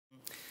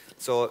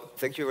So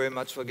thank you very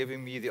much for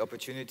giving me the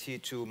opportunity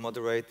to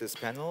moderate this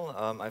panel.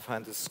 I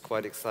find this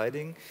quite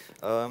exciting.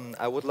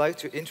 I would like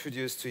to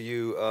introduce to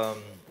you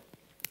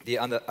the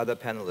other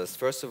panelists.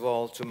 First of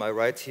all, to my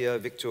right here,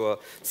 Victor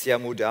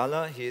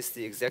Siamudaala. He is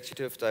the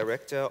Executive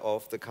Director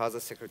of the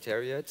KAZA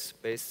Secretariat,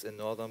 based in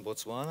northern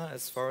Botswana,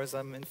 as far as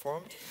I'm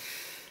informed.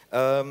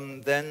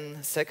 Then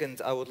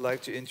second, I would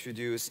like to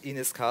introduce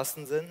Ines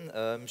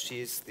Carstensen.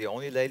 She's the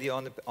only lady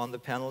on the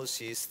panel.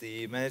 She's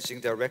the Managing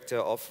Director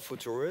of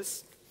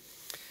Futouris.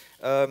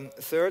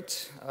 Third,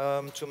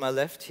 to my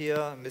left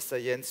here, Mr.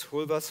 Jens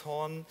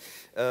Hulvershorn.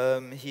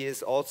 He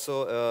is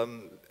also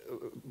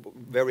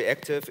very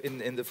active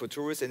in the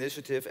Futouris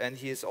Initiative, and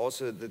he is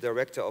also the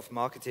Director of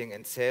Marketing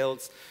and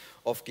Sales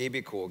of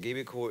Gebeco.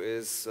 Gebeco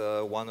is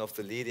one of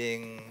the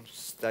leading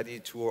study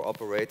tour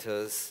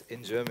operators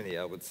in Germany,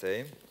 I would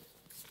say.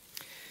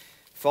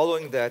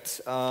 Following that,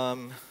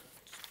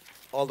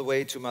 all the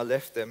way to my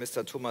left there,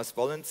 Mr. Thomas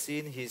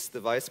Wollenzien. He's the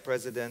Vice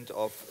President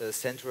of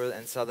Central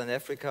and Southern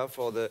Africa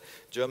for the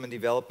German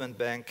Development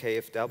Bank,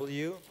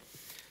 KfW.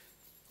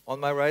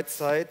 On my right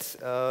side,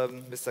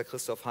 Mr.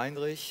 Christoph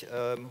Heinrich,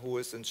 who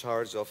is in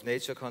charge of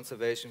nature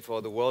conservation for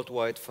the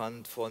Worldwide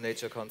Fund for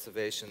Nature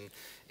Conservation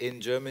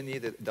in Germany,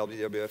 the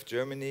WWF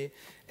Germany.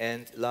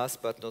 And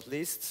last but not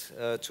least,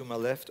 to my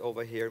left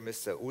over here,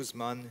 Mr.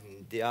 Ousmane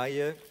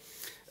Ndiaye.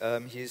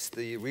 He's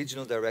the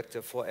Regional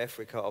Director for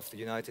Africa of the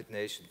United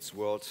Nations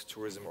World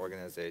Tourism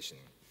Organization.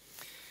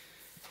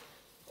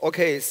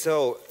 Okay,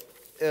 so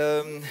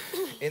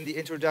in the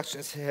introduction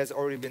it has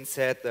already been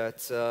said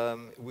that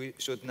we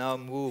should now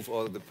move,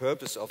 or the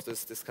purpose of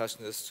this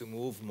discussion is to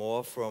move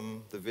more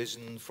from the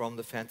vision, from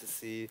the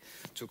fantasy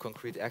to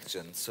concrete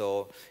action.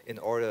 So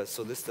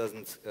so this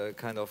doesn't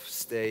kind of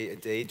stay a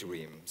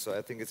daydream. So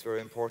I think it's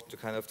very important to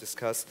kind of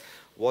discuss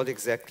what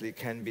exactly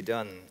can be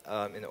done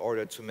in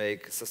order to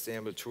make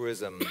sustainable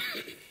tourism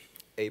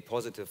a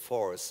positive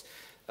force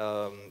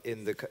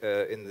in the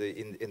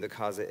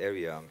KAZA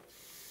area.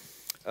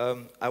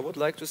 I would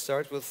like to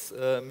start with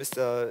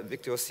Mr.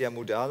 Victor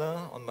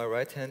Siamudaala on my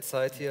right-hand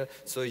side here.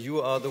 So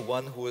you are the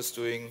one who is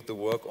doing the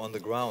work on the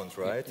ground,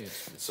 right?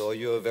 Yes. So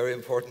you're a very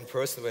important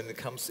person when it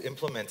comes to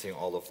implementing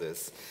all of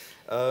this.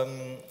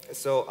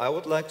 So I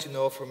would like to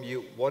know from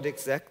you, what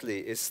exactly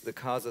is the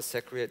KAZA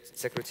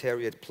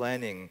Secretariat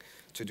planning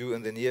to do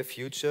in the near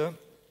future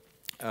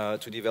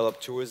to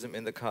develop tourism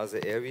in the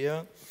KAZA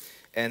area?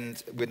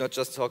 And we're not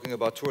just talking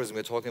about tourism,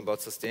 we're talking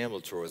about sustainable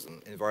tourism,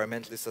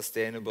 environmentally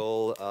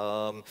sustainable,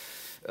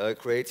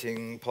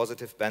 creating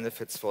positive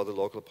benefits for the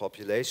local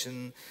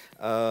population.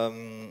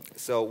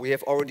 So we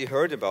have already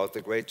heard about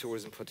the great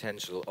tourism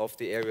potential of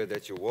the area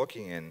that you're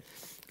working in.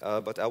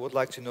 But I would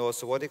like to know,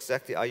 so what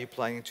exactly are you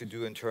planning to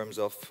do in terms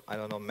of, I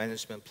don't know,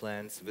 management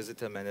plans,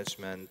 visitor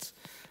management,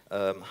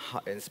 and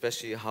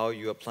especially how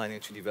you are planning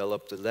to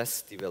develop the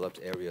less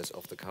developed areas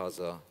of the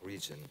KAZA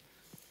region?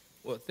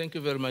 Well, thank you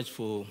very much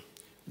for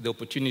the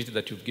opportunity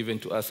that you've given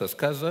to us as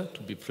KAZA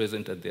to be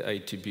present at the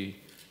ITB,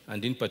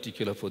 and in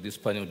particular for this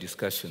panel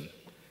discussion.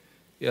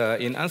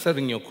 In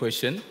answering your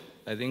question,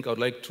 I think I would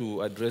like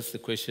to address the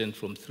question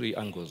from three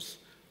angles.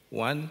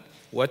 One,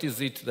 what is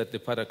it that the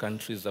para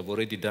countries have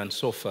already done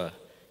so far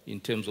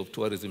in terms of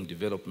tourism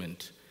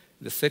development?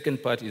 The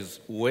second part is,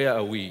 where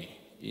are we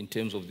in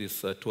terms of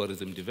this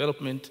tourism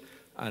development,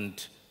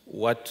 and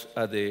what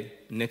are the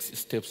next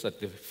steps that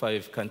the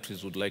 5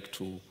 countries would like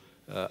to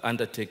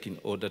undertake in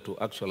order to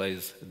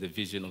actualize the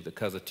vision of the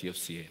KAZA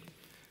TFCA.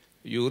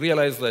 You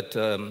realize that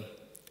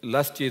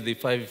last year the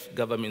 5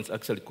 governments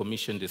actually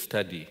commissioned a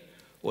study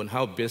on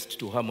how best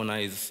to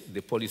harmonize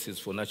the policies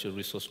for natural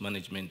resource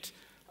management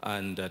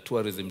and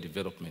tourism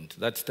development.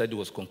 That study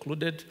was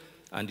concluded,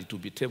 and it will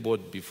be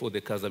tabled before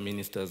the KAZA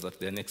ministers at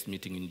their next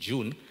meeting in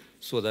June,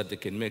 so that they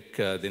can make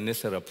the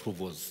necessary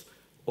approvals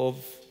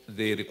of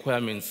the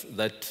requirements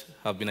that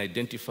have been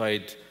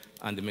identified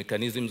and the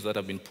mechanisms that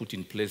have been put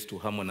in place to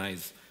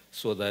harmonize,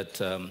 so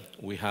that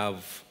we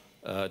have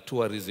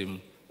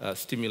tourism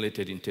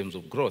stimulated in terms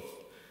of growth.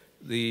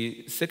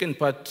 The second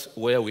part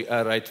where we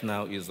are right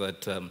now is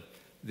that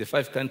the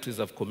 5 countries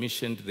have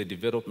commissioned the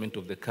development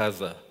of the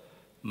KAZA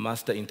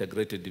Master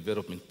Integrated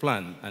Development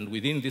Plan, and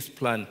within this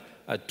plan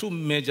are 2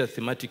 major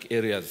thematic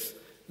areas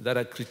that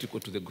are critical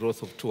to the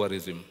growth of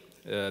tourism.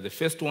 The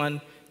first one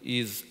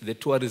is the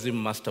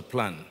Tourism Master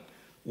Plan,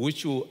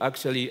 which will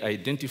actually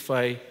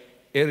identify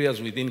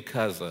areas within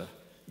KAZA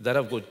that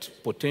have got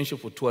potential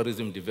for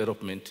tourism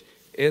development,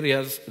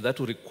 areas that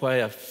will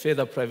require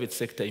further private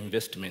sector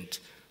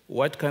investment,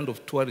 what kind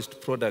of tourist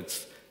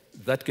products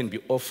that can be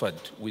offered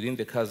within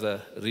the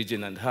KAZA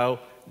region, and how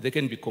they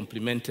can be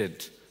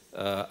complemented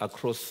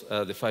across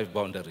the 5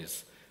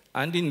 boundaries.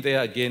 And in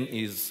there again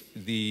is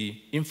the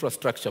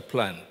infrastructure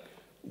plan,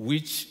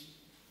 which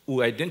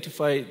will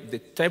identify the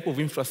type of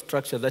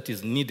infrastructure that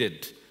is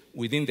needed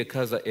within the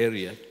KAZA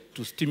area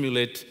to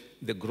stimulate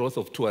the growth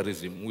of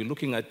tourism. We're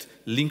looking at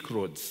link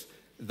roads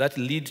that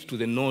lead to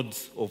the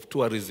nodes of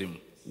tourism,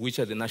 which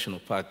are the national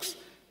parks,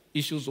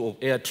 issues of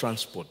air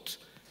transport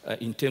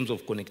in terms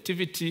of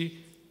connectivity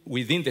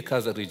within the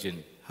KAZA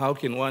region, How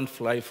can one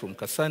fly from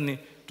Kasane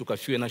to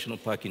Kafue National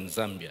Park in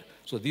Zambia?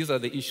 So these are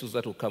the issues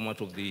that will come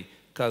out of the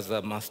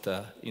KAZA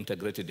Master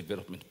Integrated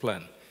Development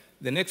Plan.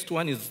 The next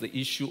one is the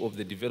issue of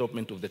the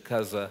development of the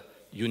KAZA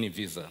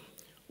Univisa.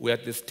 We're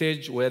at the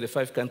stage where the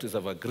 5 countries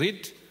have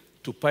agreed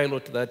to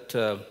pilot that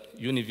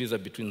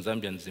Univisa between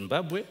Zambia and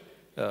Zimbabwe,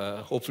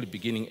 hopefully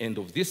beginning end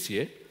of this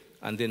year,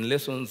 and then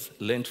lessons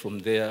learned from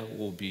there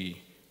will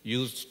be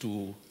used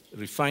to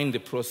refine the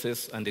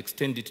process and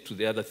extend it to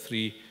the other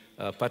 3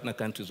 partner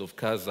countries of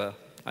KAZA,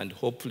 and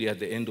hopefully at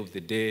the end of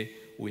the day,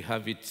 we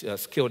have it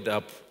scaled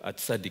up at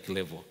SADC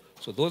level.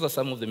 So those are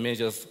some of the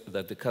measures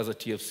that the KAZA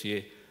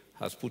TFCA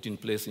has put in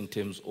place in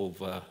terms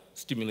of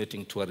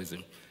stimulating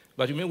tourism.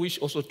 But you may wish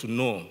also to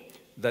know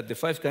that the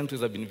 5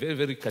 countries have been very,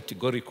 very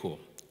categorical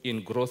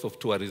in growth of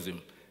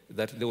tourism,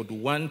 that they would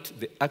want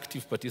the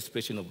active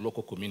participation of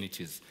local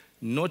communities,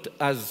 not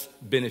as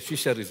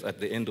beneficiaries at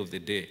the end of the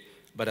day,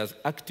 but as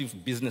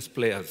active business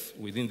players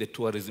within the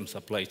tourism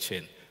supply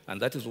chain. And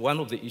that is one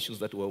of the issues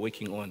that we're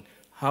working on.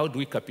 How do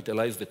we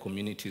capitalize the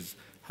communities?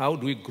 How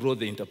do we grow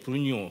the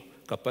entrepreneurial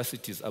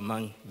capacities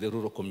among the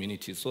rural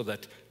communities so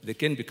that they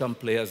can become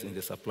players in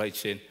the supply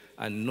chain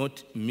and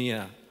not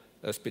mere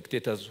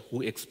spectators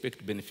who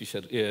expect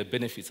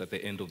benefits at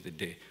the end of the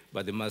day,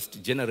 but they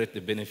must generate the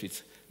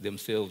benefits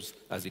themselves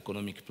as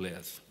economic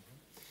players.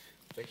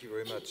 Thank you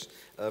very much.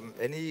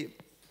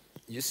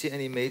 You see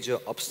any major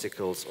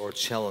obstacles or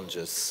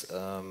challenges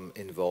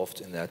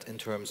involved in that, in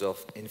terms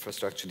of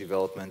infrastructure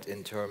development,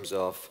 in terms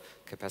of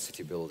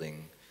capacity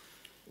building?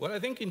 Well, I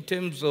think in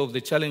terms of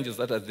the challenges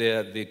that are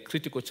there, the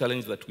critical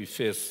challenge that we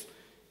face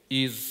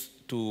is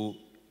to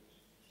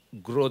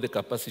grow the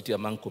capacity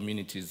among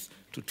communities,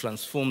 to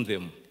transform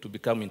them to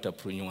become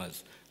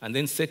entrepreneurs. And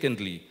then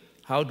secondly,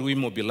 how do we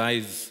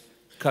mobilize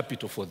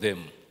capital for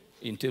them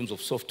in terms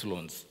of soft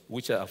loans,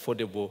 which are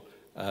affordable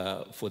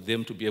for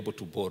them to be able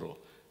to borrow?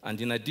 And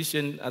in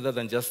addition, other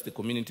than just the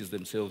communities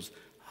themselves,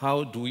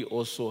 how do we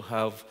also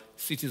have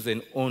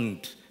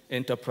citizen-owned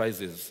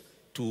enterprises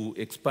to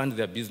expand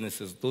their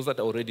businesses, those that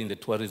are already in the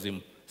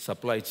tourism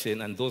supply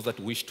chain and those that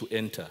wish to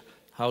enter?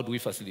 How do we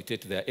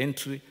facilitate their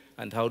entry,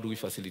 and how do we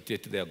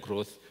facilitate their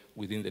growth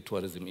within the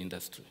tourism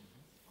industry?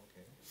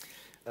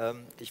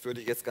 Ich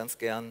würde jetzt ganz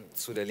gern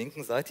zu der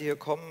linken Seite hier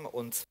kommen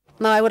und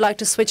Now I would like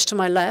to switch to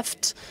my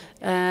left,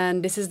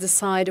 and this is the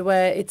side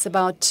where it's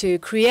about to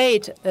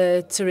create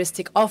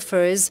touristic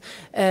offers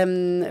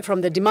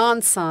from the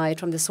demand side,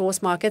 from the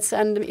source markets.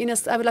 And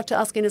Ines, I would like to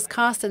ask Ines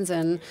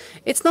Carstensen,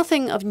 it's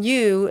nothing of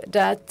new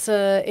that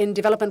in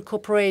development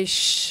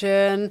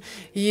cooperation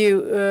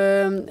you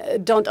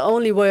don't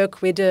only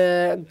work with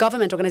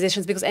government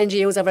organizations, because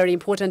NGOs are very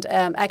important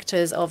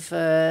actors of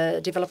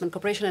development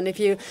cooperation. And if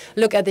you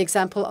look at the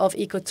example of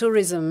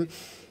ecotourism,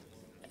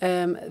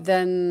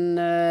 then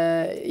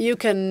you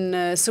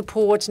can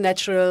support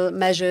natural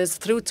measures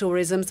through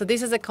tourism. So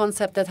this is a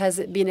concept that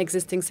has been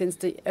existing since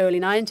the early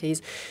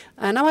 90s.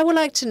 And now I would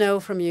like to know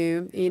from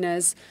you,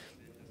 Ines,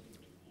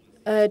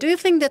 do you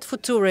think that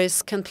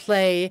Futouris can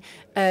play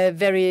a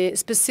very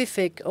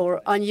specific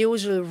or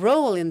unusual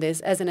role in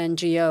this as an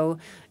NGO?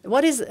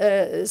 What is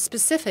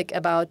specific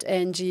about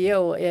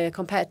NGO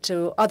compared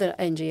to other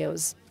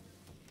NGOs?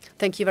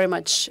 Thank you very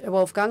much,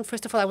 Wolfgang.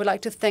 First of all, I would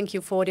like to thank you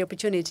for the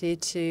opportunity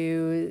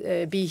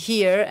to be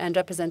here and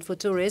represent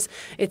Futouris.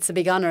 It's a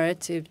big honor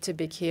to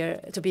be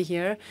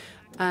here.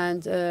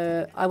 And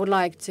I would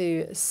like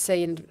to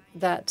say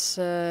that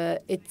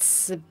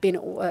it's been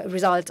a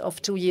result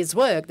of 2 years'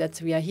 work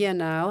that we are here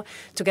now,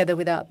 together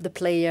with the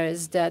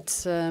players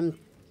that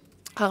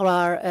are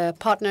our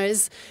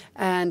partners,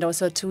 and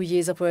also 2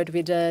 years of work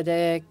with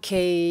the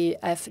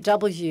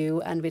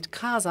KfW and with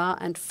KAZA,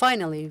 and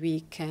finally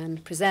we can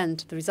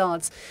present the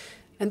results.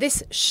 And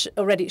this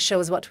already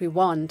shows what we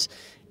want.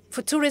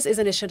 Futouris is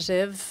an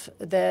initiative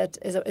that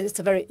it's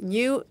a very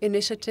new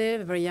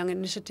initiative, a very young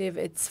initiative.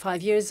 It's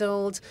 5 years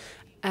old,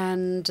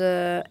 and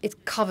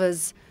it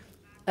covers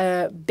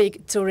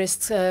big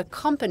tourist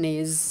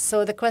companies.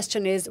 So the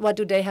question is, what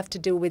do they have to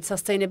do with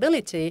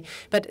sustainability?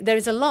 But there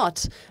is a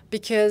lot,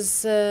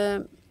 because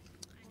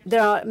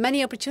there are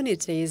many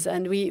opportunities,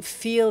 and we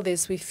feel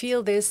this. We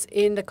feel this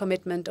in the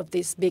commitment of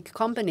these big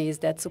companies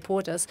that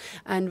support us,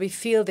 and we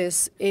feel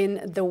this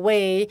in the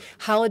way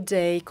how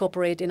they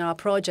cooperate in our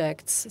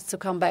projects. To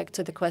come back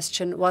to the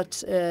question,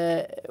 what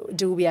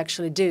do we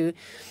actually do?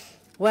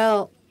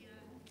 Well,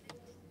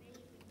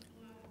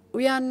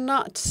 we are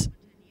not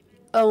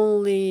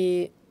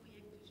only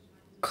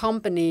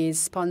companies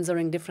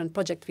sponsoring different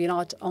projects. We're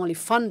not only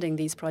funding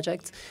these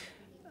projects.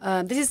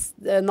 This is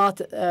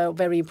not a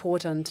very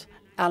important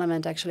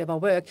element, actually, of our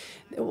work.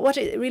 What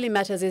it really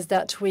matters is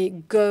that we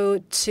go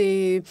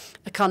to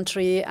a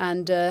country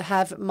and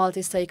have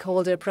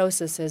multi-stakeholder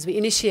processes. We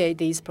initiate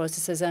these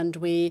processes, and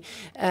we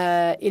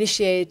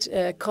initiate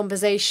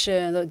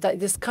conversation,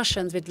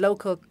 discussions with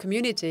local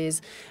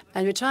communities,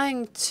 and we're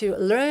trying to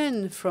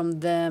learn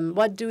from them.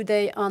 What do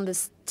they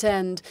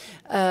understand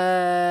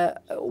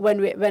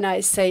when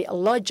I say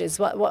lodges?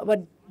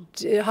 What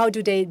how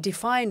do they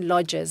define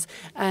lodges?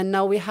 And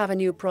now we have a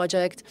new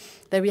project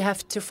that we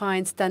have to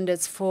find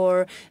standards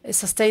for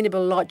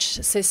sustainable lodge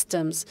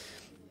systems.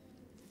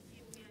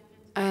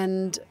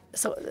 And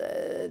so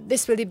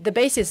this will be the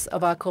basis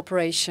of our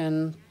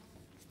cooperation.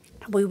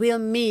 We will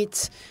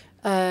meet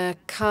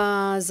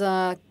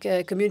KAZA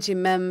community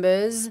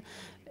members,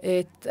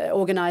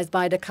 organized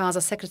by the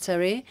KAZA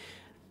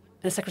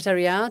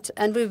Secretariat,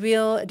 and we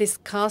will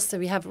discuss,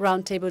 we have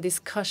roundtable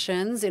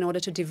discussions in order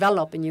to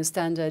develop a new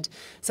standard.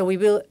 So we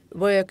will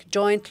work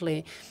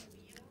jointly.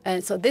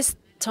 And so this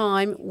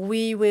time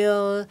we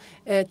will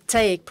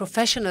take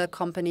professional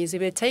companies, we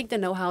will take the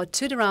know-how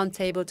to the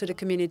roundtable, to the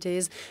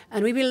communities,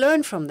 and we will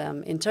learn from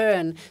them in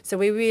turn. So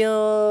we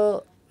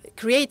will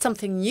create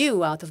something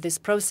new out of this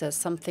process,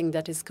 something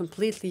that is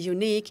completely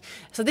unique.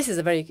 So this is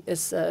a very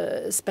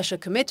special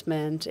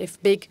commitment.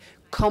 If big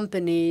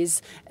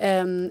companies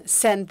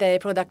send their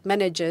product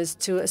managers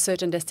to a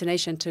certain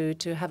destination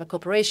to have a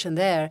cooperation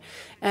there.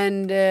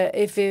 And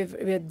if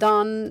we're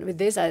done with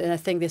this, and I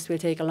think this will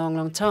take a long,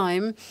 long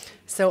time.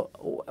 So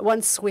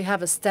once we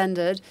have a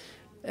standard,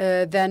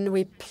 then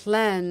we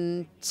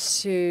plan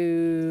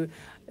to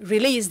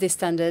release this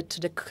standard to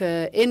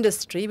the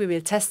industry. We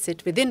will test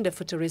it within the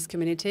Futouris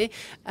community.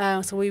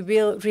 So we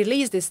will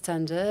release this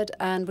standard,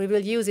 and we will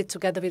use it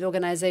together with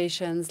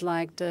organizations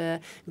like the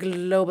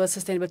Global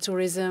Sustainable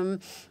Tourism,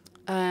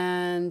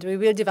 and we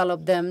will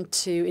develop them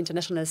to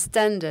international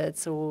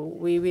standards. So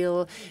we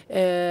will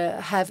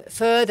have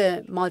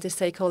further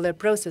multi-stakeholder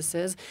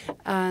processes,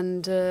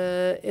 and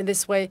in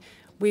this way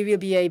we will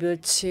be able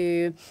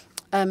to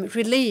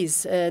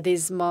release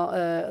this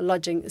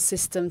lodging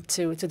system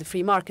to the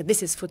free market.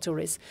 This is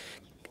Futouris.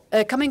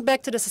 Coming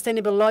back to the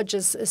sustainable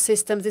lodges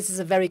system, this is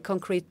a very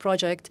concrete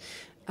project,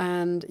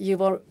 and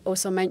you've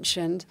also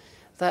mentioned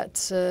that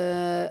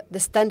the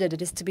standard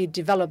that is to be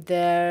developed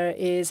there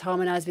is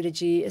harmonized with the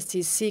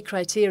GSTC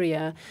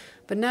criteria.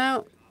 But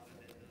now,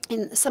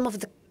 in some of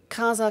the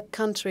KAZA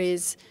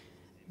countries,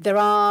 there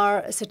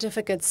are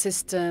certificate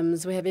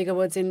systems. We have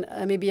eco-awards in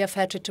Namibia,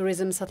 fair trade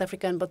tourism, South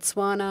Africa, and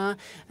Botswana.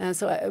 And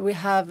so we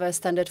have a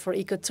standard for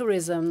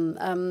ecotourism.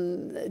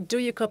 Do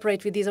you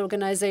cooperate with these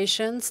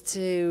organizations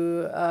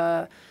to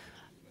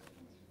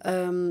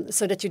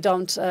so that you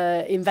don't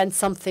invent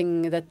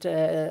something that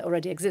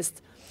already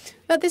exists?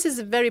 But this is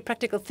a very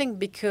practical thing,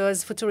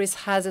 because Futouris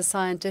has a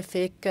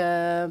scientific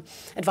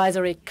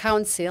advisory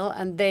council,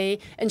 and they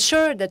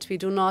ensure that we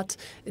do not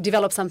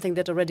develop something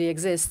that already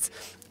exists.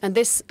 And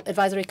this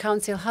advisory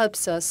council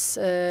helps us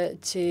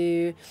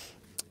to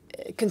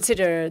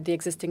consider the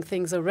existing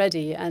things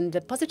already. And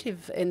the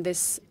positive in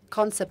this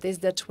concept is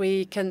that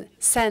we can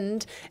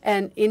send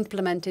an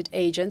implemented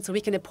agent, so we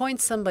can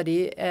appoint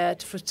somebody at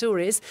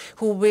Futouris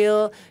who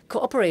will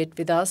cooperate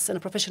with us in a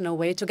professional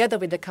way, together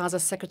with the KAZA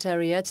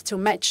Secretariat, to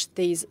match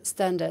these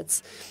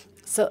standards.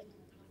 So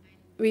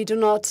we do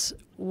not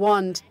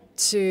want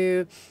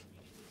to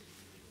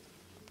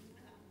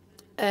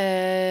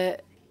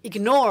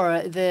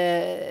ignore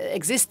the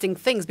existing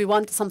things. We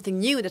want something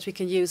new that we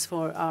can use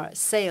for our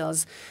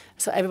sales.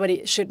 So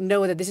everybody should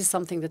know that this is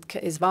something that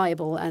is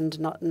viable and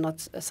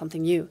not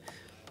something new.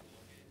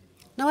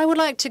 Now I would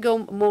like to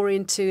go more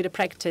into the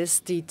practice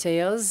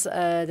details.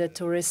 The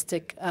tourist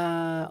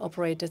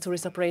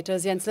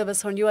operators. Jens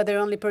Hulvershorn, you are the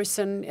only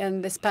person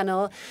in this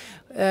panel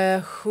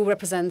who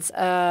represents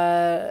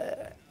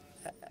a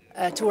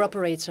tour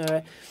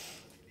operator.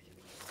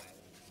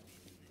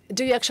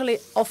 Do you actually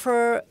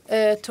offer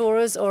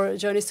tours or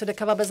journeys to the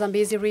Kababa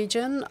Zambezi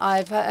region?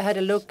 I've had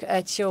a look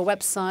at your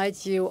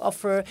website. You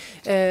offer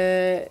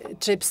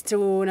trips to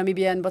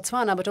Namibia and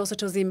Botswana, but also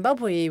to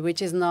Zimbabwe,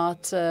 which is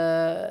not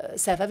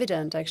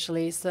self-evident,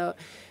 actually. So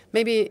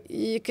maybe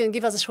you can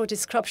give us a short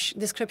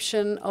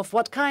description of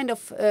what kind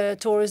of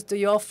tours do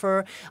you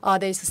offer? Are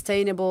they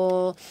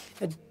sustainable?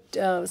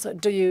 So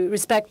do you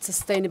respect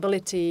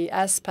sustainability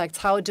aspects?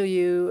 How do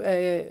you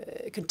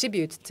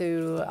contribute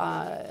to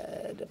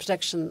the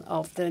protection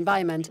of the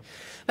environment?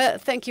 Well,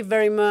 thank you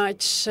very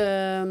much.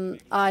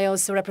 I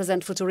also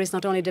represent Futouris,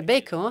 not only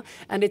Gebeco,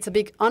 and it's a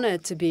big honor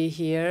to be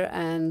here.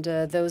 And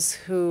those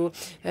who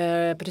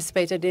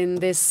participated in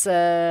this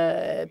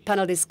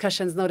panel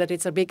discussions know that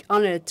it's a big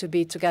honor to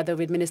be together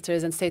with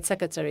ministers and state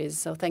secretaries.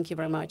 So thank you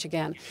very much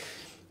again.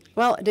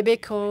 Well,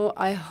 Gebeco,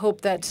 I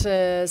hope that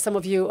some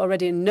of you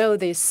already know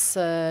this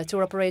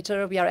tour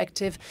operator. We are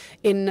active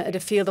in the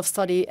field of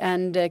study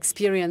and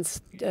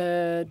experience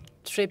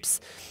trips.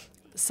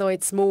 So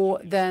it's more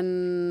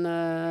than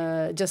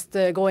just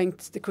going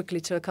quickly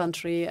to a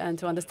country and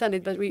to understand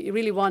it, but we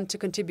really want to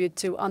contribute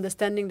to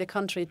understanding the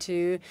country,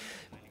 to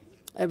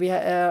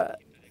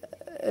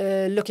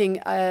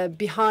looking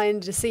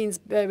behind the scenes.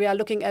 We are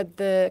looking at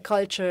the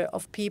culture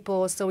of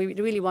people, so we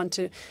really want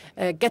to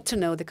get to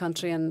know the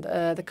country and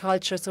the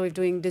culture. So we're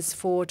doing this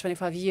for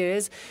 25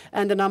 years,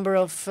 and the number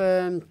of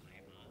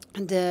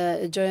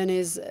the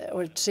journeys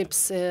or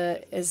trips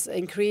is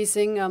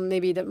increasing.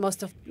 Maybe that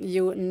most of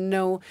you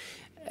know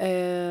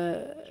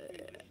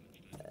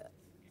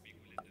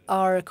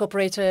our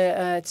cooperator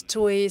at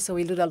TUI, so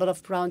we do a lot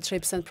of round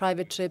trips and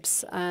private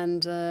trips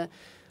and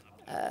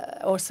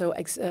also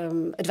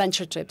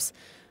adventure trips.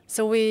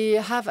 So we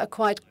have a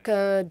quite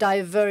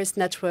diverse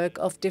network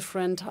of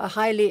different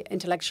highly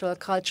intellectual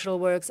cultural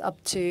works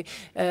up to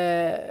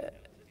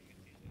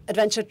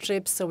adventure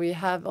trips. So we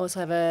also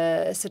have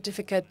a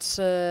certificate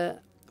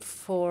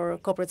for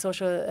corporate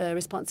social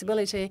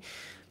responsibility.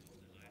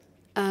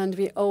 And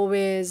we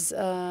always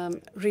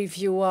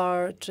review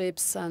our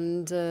trips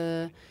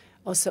and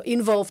also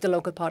involve the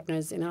local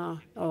partners in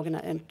our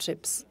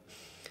trips.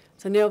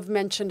 So now I've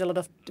mentioned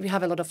we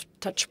have a lot of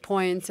touch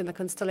points in the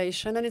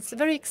constellation, and it's a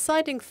very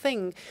exciting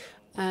thing.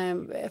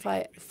 If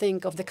I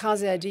think of the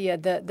KAZA idea,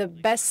 the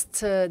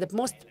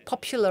most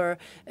popular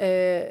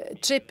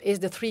trip is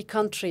the 3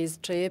 countries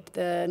trip,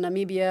 the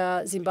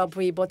Namibia,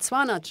 Zimbabwe,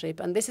 Botswana trip.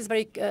 And this is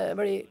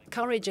very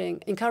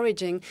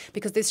encouraging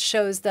because this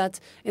shows that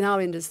in our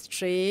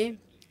industry,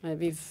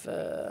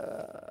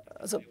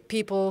 so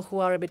people who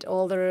are a bit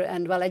older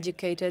and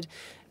well-educated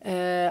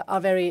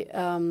are very,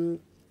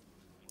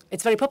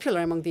 it's very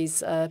popular among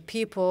these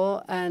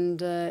people,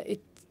 and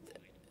it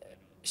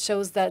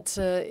shows that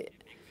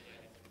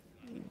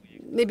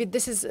maybe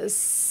this is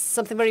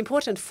something very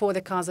important for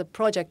the KAZA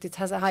project. It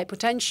has a high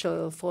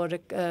potential for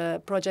the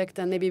project,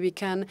 and maybe we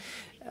can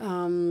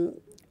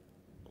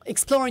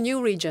explore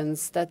new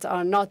regions that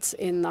are not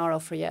in our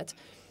offer yet.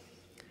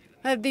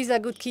 These are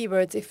good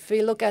keywords. If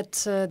we look at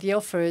the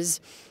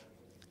offers,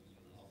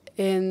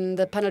 in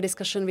the panel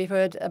discussion, we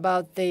heard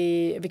about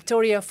the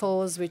Victoria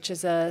Falls, which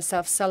is a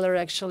self-seller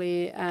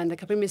actually, and the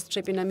Caprimis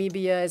trip in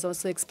Namibia is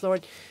also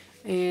explored,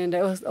 in the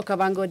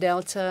Okavango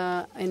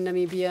Delta in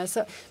Namibia.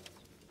 So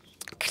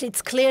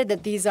it's clear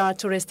that these are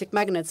touristic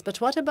magnets.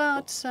 But what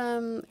about,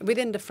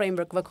 within the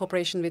framework of a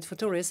cooperation with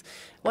Futouris,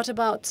 what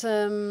about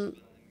the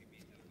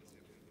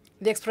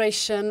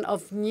exploration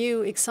of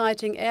new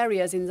exciting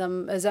areas in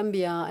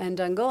Zambia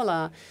and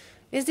Angola?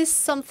 Is this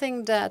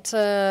something that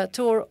a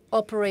tour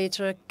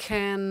operator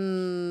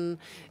can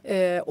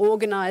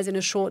organize in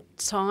a short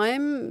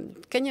time?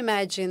 Can you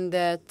imagine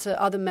that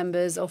other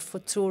members of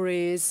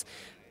Futouris,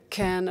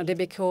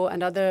 Gebeco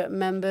and other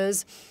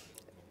members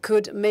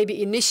could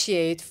maybe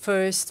initiate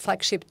first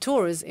flagship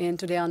tours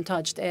into the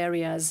untouched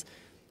areas?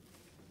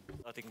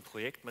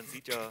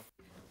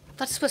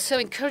 That's what's so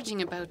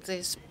encouraging about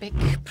this big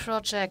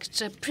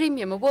project.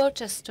 Premium, a world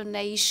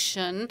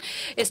destination,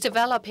 is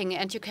developing,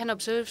 and you can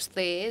observe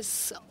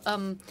this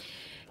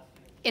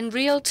in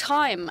real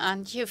time,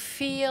 and you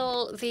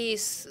feel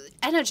this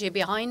energy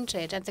behind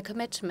it and the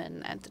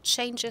commitment, and the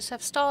changes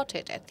have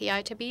started. At the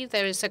ITB,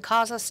 there is a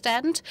KAZA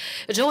stand,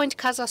 a joint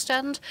KAZA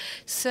stand.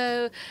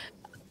 So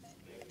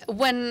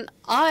when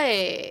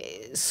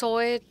I saw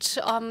it,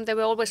 there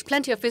were always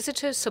plenty of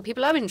visitors, so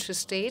people are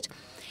interested.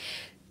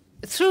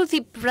 Through the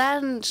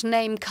brand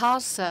name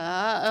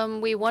KAZA,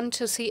 we want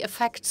to see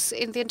effects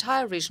in the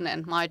entire region.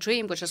 And my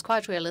dream, which is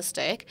quite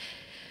realistic,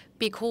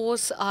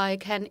 because I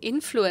can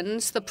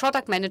influence the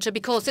product manager,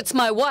 because it's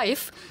my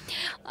wife,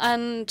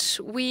 and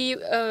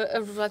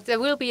there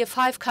will be a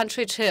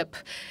 5-country trip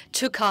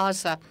to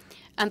KAZA,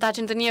 and that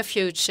in the near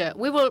future.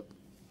 We will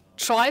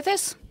try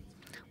this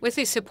with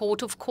the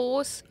support, of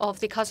course,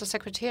 of the KAZA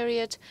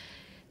Secretariat,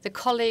 the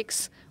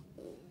colleagues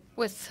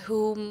with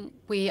whom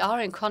we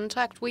are in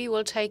contact. We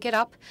will take it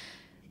up.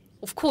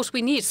 Of course,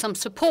 we need some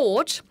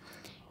support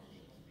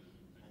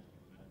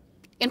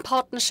in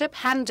partnership,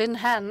 hand in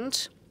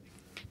hand,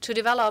 to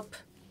develop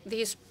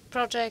these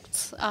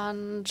projects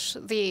and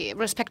the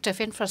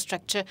respective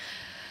infrastructure.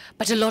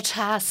 But a lot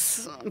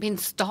has been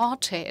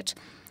started.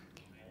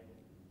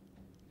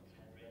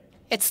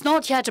 It's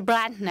not yet a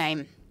brand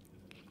name.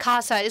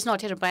 KAZA is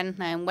not yet a brand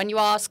name. When you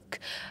ask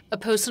a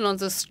person on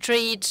the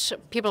street,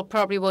 people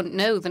probably won't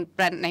know the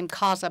brand name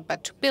KAZA,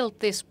 but to build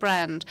this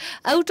brand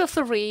out of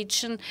the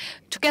region,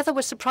 together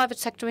with the private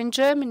sector in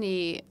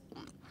Germany,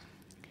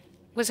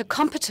 with a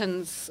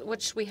competence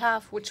which we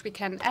have, which we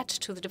can add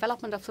to the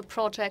development of the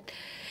project,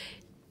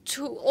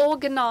 to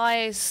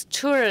organize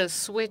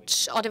tours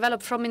which are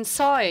developed from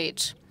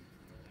inside,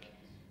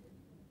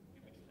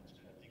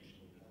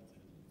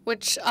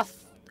 which are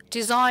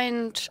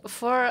designed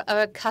for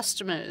our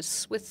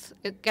customers, with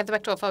get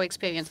back to our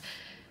experience.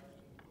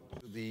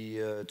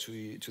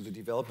 To the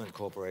development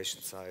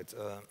cooperation side,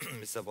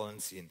 Mr.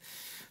 Wollenzien,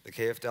 the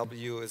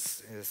KfW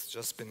has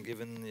just been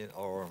given,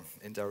 or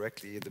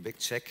indirectly, the big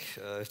check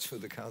to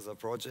the KAZA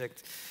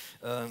project.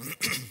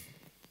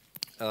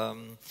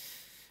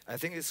 I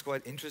think it's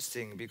quite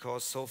interesting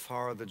because so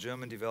far the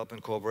German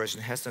Development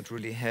Cooperation has not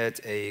really had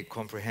a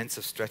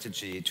comprehensive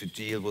strategy to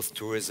deal with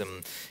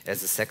tourism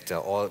as a sector,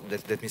 or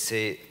let me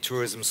say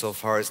tourism so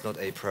far is not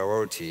a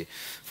priority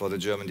for the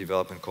German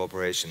Development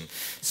Cooperation.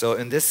 So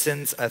in this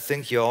sense, I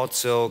think you're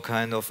also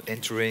kind of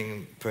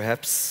entering,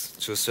 perhaps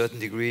to a certain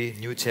degree,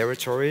 new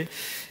territory.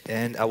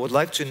 And I would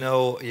like to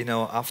know,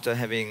 after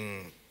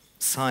having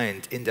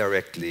signed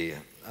indirectly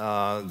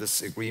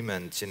this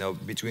agreement,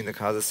 between the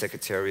KAZA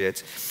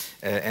Secretariat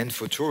and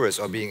Futouris,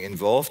 or being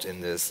involved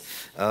in this,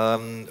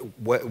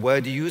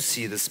 where do you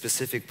see the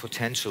specific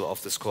potential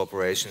of this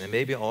cooperation, and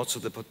maybe also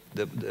the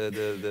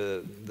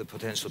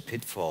potential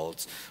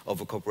pitfalls of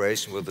a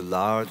cooperation with the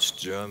large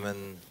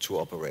German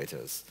tour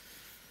operators?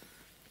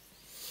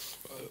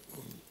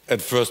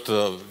 At first,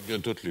 you're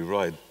totally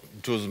right.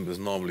 Tourism is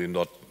normally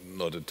not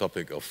a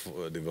topic of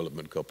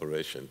development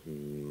cooperation.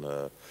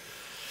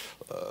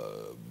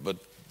 But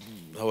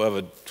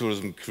however,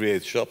 tourism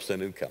creates jobs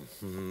and income.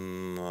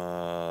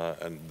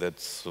 And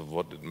that's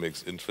what it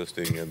makes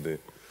interesting in the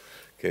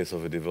case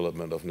of a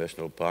development of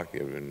national park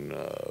area in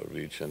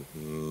region.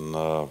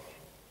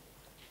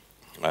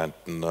 And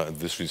in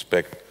this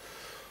respect,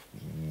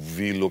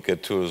 we look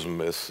at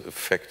tourism as a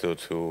factor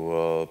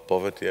to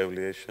poverty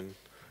alleviation,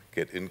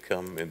 get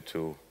income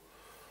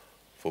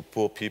for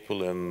poor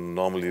people in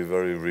normally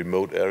very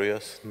remote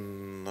areas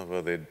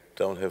where they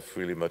don't have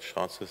really much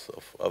chances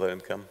of other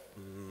income,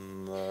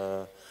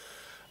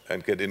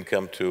 and get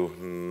income to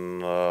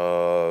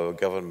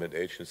government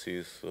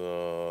agencies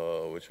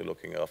which are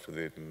looking after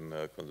the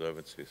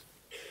conservancies.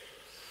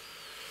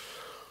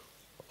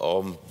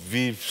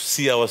 We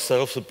see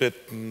ourselves a bit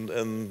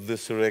in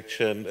this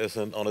direction as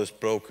an honest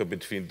broker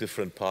between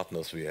different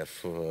partners we have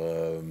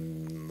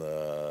in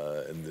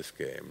this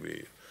game.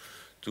 We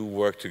do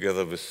work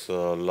together with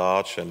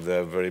large and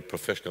they're very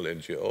professional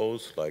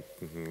NGOs like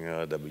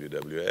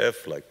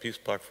WWF, like Peace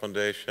Park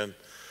Foundation.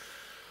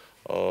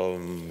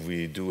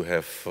 We do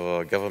have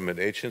government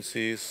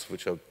agencies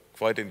which are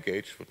quite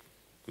engaged. We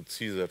could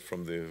see that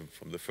from the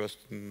first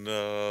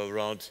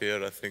round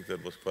here. I think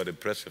that was quite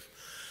impressive.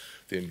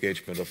 The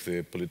engagement of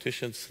the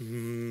politicians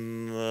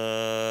in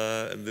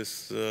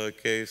this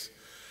case,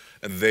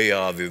 and they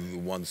are the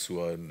ones who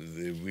are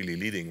the really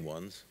leading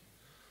ones.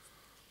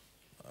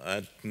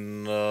 And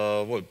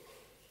well,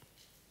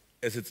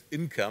 as it's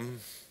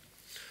income,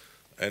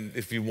 and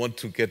if we want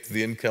to get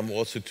the income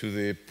also to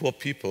the poor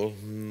people,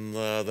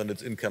 then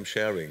it's income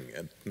sharing,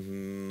 and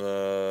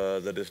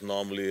that is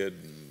normally a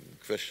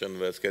question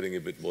where it's getting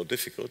a bit more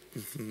difficult.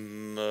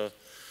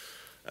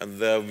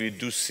 And there we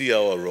do see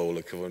our role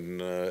a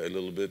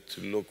little bit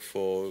to look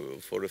for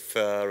a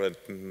fair and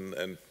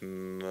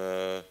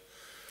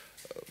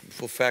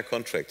for fair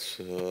contracts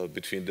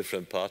between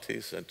different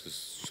parties and to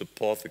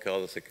support the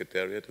KAZA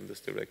Secretariat in this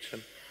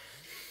direction.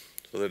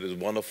 So that is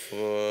one of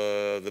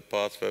the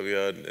parts where we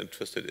are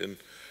interested in.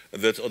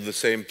 And that's on the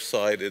same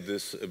side, it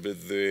is a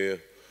bit the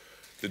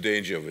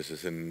danger which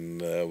is in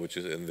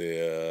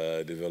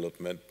the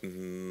development.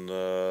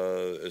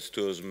 As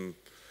tourism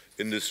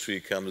industry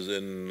comes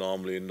in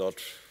normally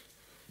not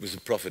with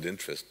a profit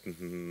interest,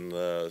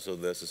 so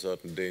there's a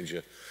certain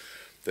danger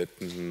that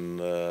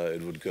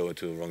it would go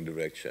into the wrong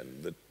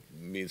direction. That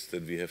means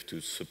that we have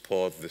to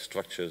support the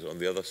structures on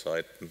the other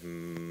side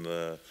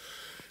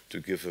to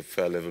give a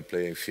fair level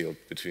playing field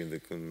between the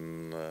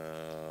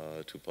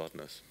two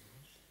partners.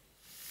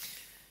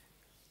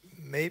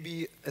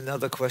 Maybe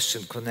another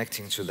question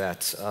connecting to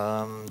that.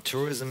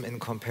 Tourism in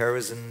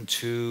comparison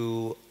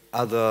to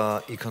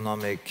other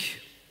economic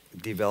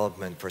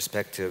development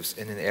perspectives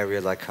in an area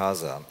like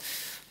KAZA.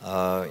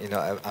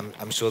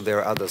 I'm sure there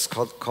are others.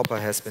 Copper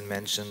has been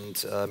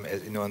mentioned,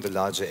 in the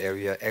larger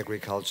area,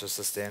 agriculture,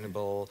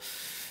 sustainable,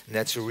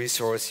 natural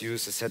resource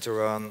use,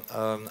 etc.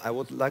 I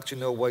would like to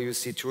know where you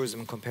see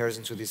tourism in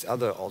comparison to these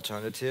other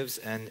alternatives,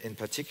 and in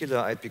particular,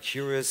 I'd be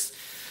curious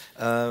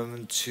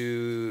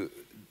to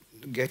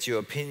get your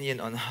opinion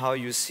on how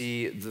you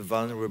see the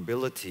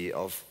vulnerability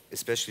of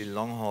especially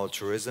long-haul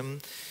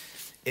tourism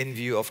in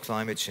view of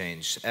climate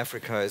change.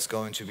 Africa is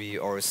going to be,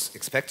 or is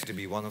expected to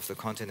be, one of the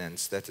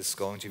continents that is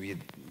going to be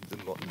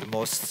the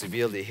most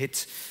severely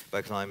hit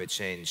by climate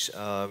change.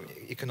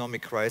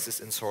 Economic crisis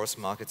in source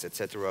markets,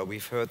 etc.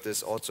 We've heard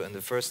this also in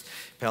the first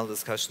panel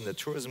discussion, that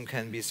tourism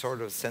can be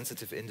sort of a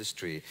sensitive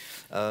industry.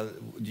 Do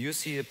you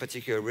see a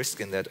particular risk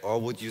in that, or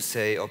would you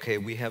say, okay,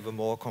 we have a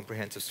more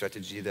comprehensive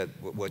strategy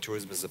where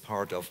tourism is a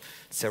part of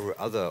several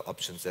other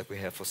options that we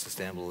have for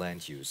sustainable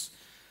land use?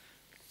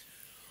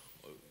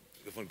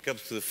 When it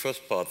comes to the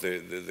first part,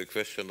 the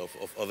question of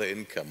other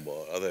income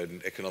or other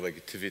economic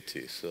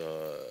activities, I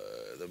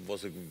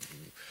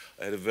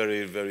had a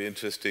very, very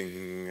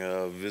interesting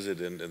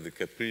visit in the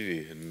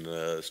Caprivi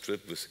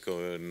strip with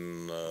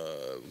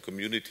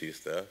communities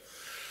there.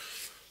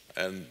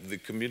 And the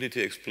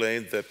community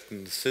explained that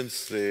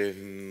since the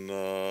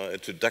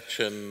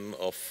introduction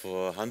of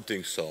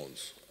hunting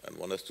zones, and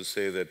one has to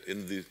say that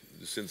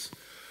since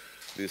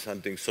these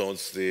hunting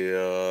zones,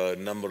 the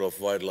number of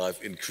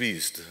wildlife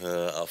increased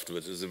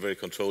afterwards. It's a very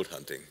controlled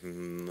hunting.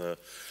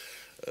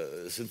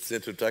 Since the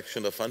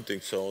introduction of hunting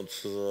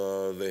zones,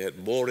 they had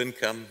more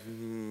income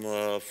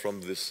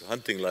from these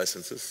hunting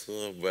licenses,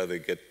 where they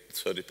get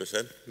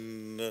 30%,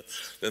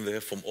 than they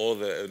have from all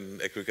their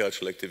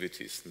agricultural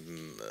activities.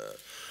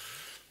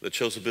 That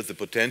shows a bit the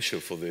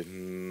potential for the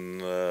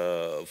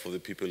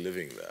people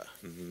living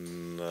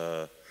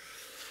there.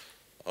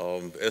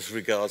 As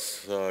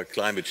regards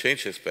climate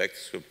change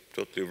aspects, you're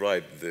totally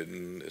right.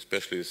 Then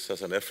especially the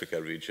Southern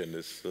Africa region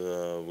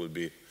will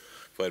be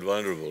quite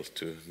vulnerable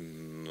to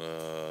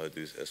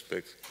these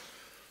aspects.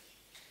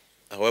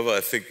 However,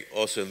 I think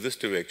also in this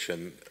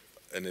direction,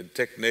 an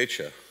intact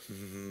nature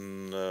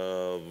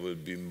will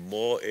be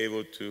more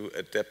able to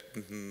adapt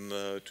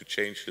to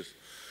changes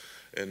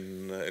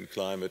in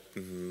climate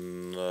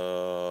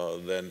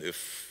than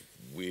if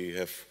we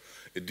have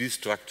a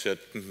destructured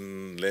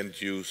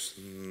land use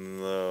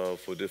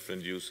for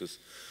different uses,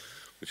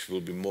 which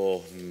will be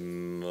more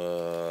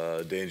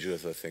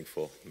dangerous, I think,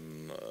 for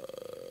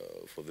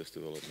this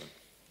development.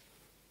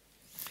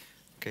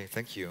 Okay,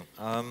 thank you.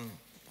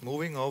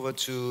 Moving over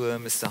to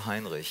Mr.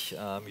 Heinrich.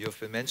 You have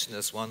been mentioned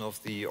as one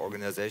of the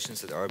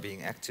organizations that are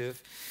being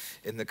active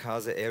in the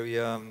KAZA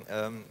area.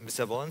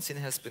 Mr. Wollenzien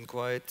has been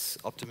quite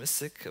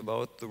optimistic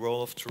about the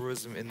role of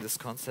tourism in this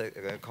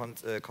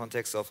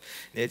context of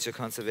nature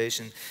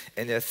conservation.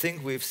 And I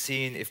think we've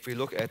seen, if we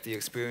look at the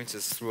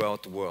experiences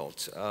throughout the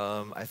world,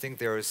 I think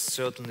there is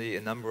certainly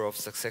a number of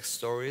success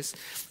stories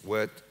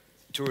where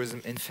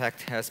tourism, in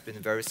fact, has been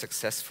very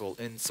successful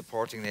in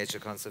supporting nature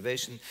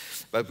conservation,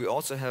 but we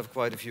also have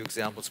quite a few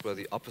examples where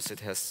the opposite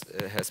has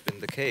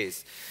been the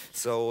case.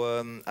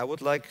 So I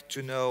would like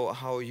to know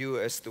how you,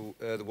 as the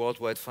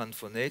Worldwide Fund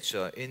for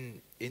Nature,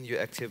 in your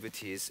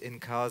activities in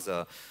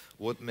KAZA,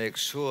 would make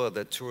sure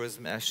that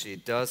tourism actually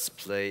does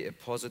play a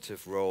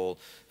positive role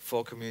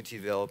for community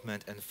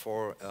development and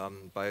for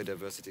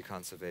biodiversity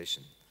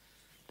conservation.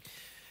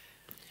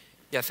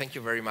 Yeah, thank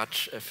you very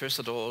much. First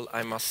of all,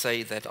 I must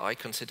say that I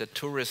consider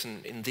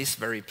tourism in this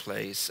very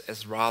place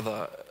as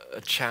rather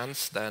a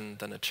chance than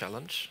a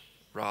challenge,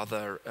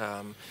 rather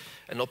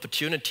an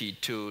opportunity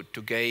to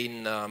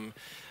gain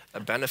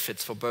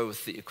benefits for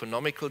both the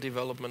economical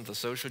development, the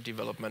social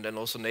development, and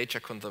also nature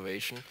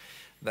conservation,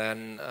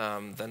 than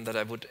that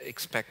I would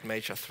expect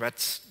major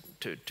threats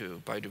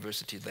to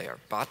biodiversity there.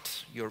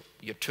 But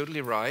you're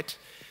totally right.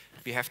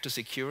 We have to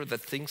secure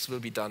that things will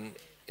be done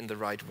in the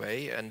right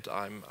way, and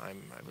I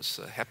was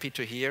happy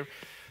to hear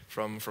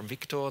from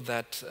Victor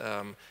that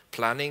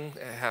planning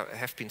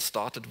have been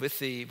started with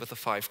the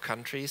 5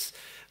 countries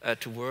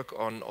to work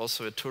on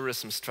also a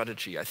tourism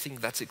strategy. I think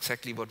that's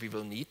exactly what we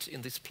will need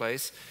in this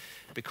place,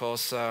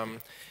 because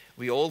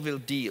we all will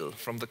deal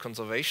from the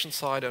conservation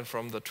side and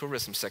from the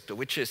tourism sector,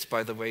 which is,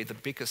 by the way, the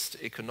biggest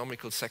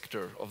economical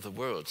sector of the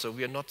world. So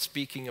we are not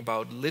speaking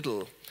about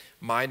little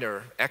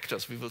minor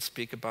actors. We will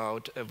speak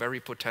about very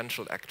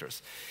potential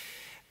actors.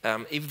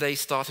 If they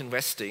start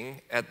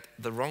investing at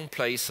the wrong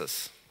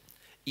places,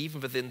 even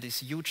within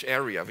this huge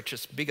area, which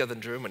is bigger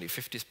than Germany,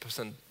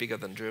 50% bigger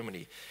than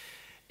Germany,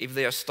 if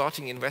they are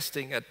starting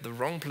investing at the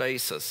wrong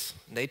places,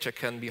 nature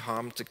can be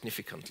harmed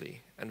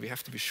significantly. And we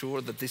have to be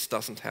sure that this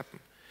doesn't happen.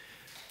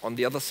 On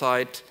the other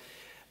side,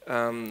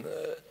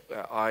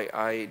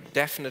 I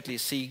definitely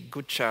see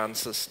good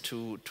chances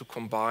to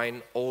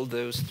combine all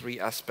those 3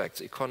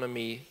 aspects: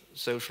 economy,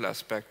 social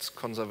aspects,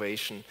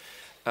 conservation,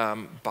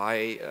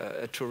 by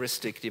a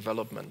touristic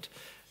development.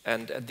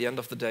 And at the end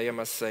of the day, I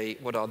must say,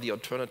 what are the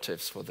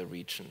alternatives for the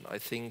region? I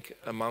think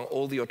among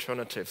all the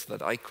alternatives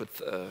that I could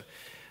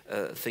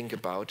think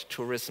about,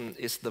 tourism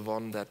is the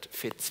one that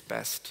fits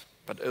best,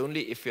 but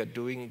only if we are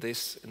doing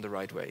this in the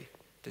right way.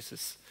 This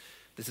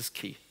is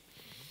key.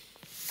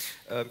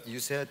 You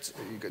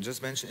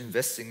just mentioned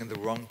investing in the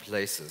wrong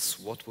places.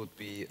 What would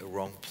be a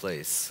wrong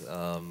place,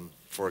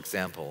 for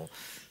example,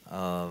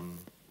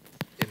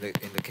 in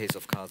the case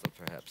of KAZA,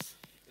 perhaps?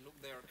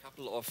 There are a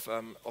couple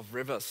of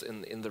rivers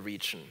in the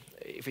region.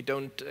 If we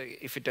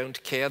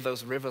don't care,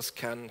 those rivers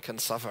can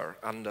suffer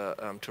under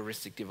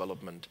touristic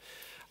development,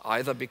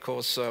 either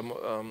because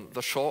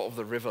the shore of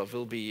the river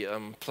will be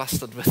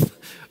plastered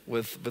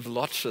with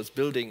lodges,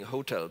 building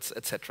hotels,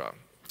 etc.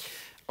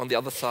 On the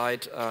other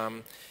side,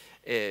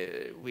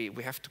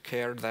 we have to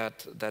care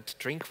that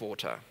drink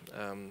water,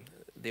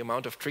 the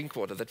amount of drink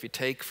water that we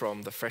take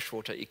from the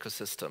freshwater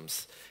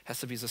ecosystems, has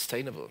to be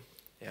sustainable.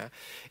 Yeah.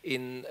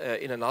 In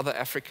another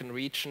African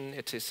region,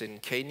 it is in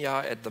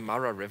Kenya at the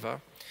Mara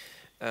River,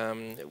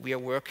 we are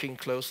working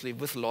closely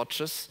with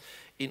lodges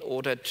in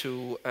order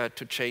to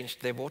change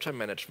their water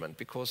management,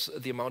 because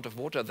the amount of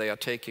water they are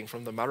taking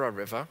from the Mara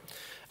River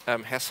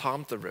has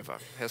harmed the river,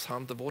 has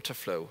harmed the water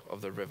flow of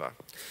the river.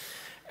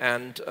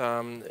 And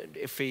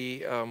if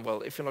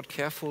you're not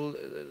careful,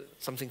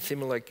 something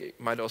similar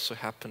might also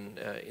happen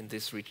in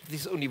this region.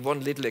 This is only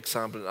one little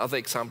example. Another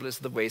example is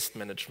the waste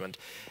management.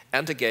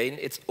 And again,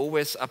 it's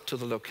always up to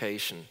the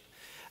location.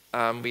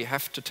 We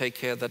have to take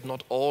care that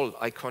not all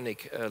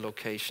iconic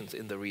locations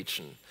in the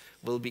region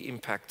will be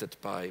impacted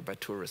by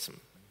tourism.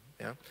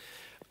 Yeah?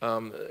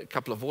 A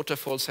couple of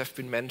waterfalls have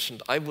been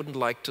mentioned. I wouldn't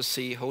like to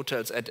see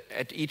hotels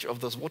at each of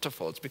those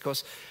waterfalls,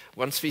 because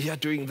once we are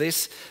doing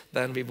this,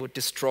 then we would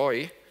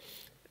destroy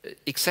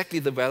exactly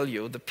the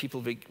value that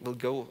people will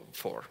go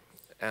for.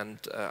 And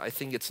I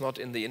think it's not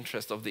in the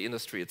interest of the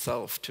industry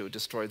itself to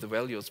destroy the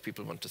values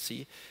people want to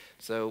see.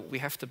 So we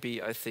have to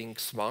be, I think,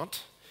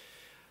 smart.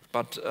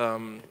 But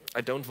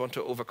I don't want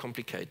to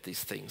overcomplicate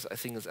these things. I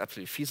think it's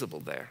absolutely feasible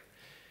there.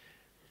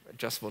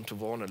 just want to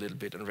warn a little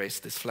bit and raise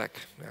this flag.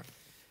 Yeah.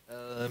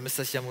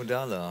 Mr.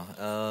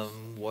 Siamudaala,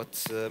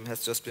 what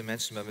has just been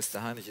mentioned by Mr.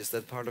 Heinrich, is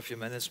that part of your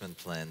management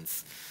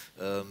plans,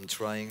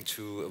 trying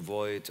to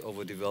avoid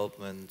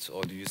overdevelopment,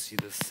 or do you see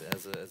this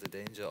as a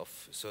danger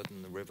of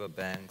certain river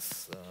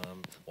banks,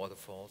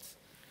 waterfalls?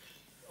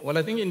 Well,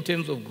 I think in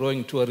terms of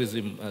growing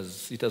tourism,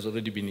 as it has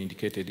already been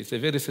indicated, it's a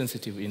very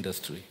sensitive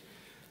industry.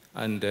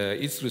 And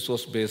its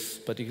resource base,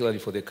 particularly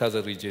for the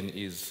KAZA region,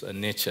 is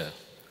nature.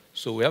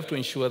 So we have to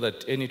ensure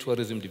that any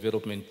tourism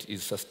development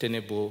is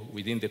sustainable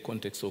within the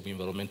context of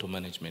environmental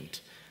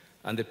management.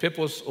 And the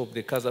purpose of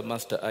the KAZA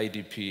Master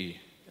IDP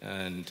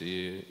and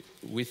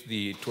with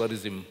the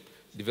tourism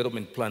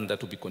development plan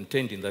that will be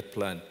contained in that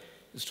plan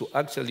is to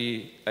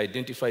actually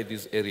identify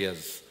these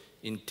areas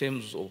in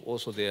terms of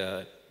also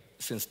their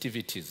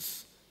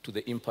sensitivities to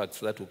the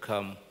impacts that will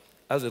come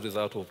as a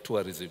result of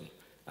tourism,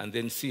 and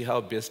then see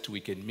how best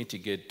we can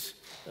mitigate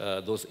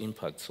those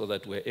impacts so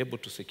that we're able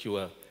to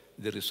secure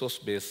the resource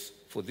base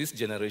for this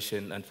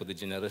generation and for the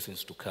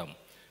generations to come.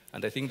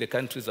 And I think the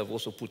countries have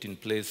also put in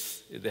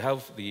place, they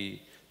have the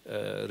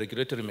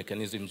regulatory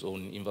mechanisms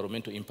on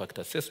environmental impact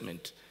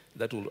assessment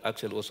that will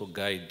actually also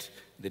guide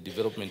the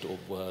development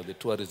of the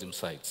tourism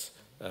sites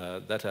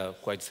that are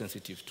quite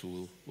sensitive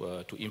to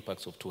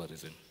impacts of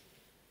tourism.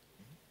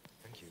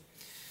 Thank you.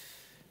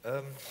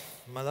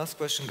 My last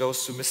question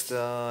goes to Mr.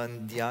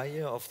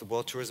 Ndiaye of the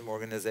World Tourism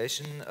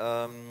Organization.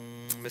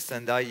 Mr.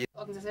 Ndiaye,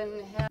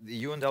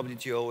 the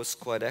UNWTO is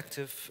quite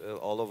active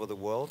all over the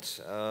world,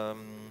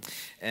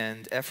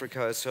 and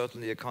Africa is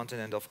certainly a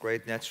continent of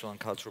great natural and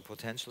cultural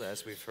potential,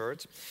 as we've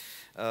heard.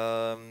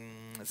 I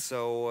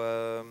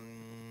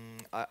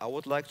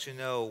would like to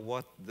know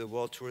what the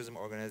World Tourism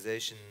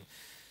Organization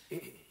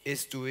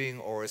is doing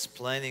or is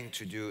planning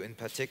to do, in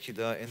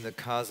particular in the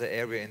KAZA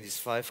area in these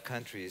 5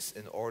 countries,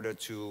 in order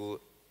to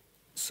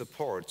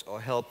support or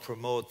help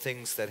promote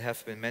things that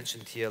have been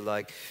mentioned here,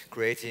 like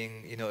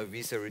creating, a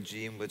visa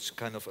regime which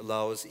kind of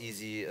allows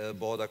easy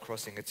border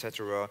crossing,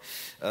 etc.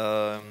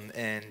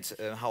 And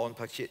how in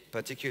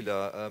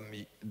particular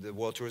the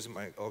World Tourism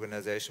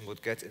Organization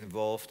would get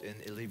involved in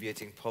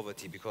alleviating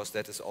poverty, because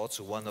that is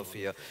also one of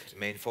your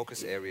main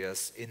focus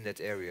areas in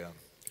that area.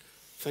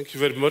 Thank you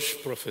very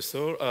much,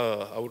 Professor.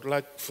 I would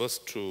like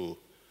first to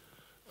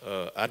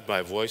add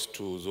my voice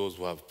to those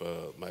who have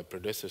my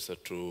predecessor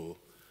to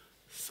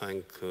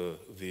thank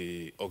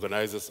the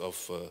organizers of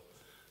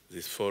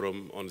this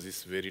forum on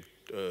this very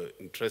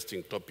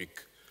interesting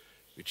topic,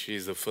 which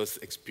is the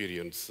first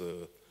experience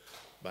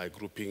by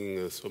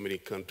grouping so many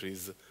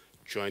countries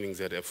joining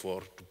their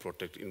effort to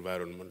protect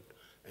environment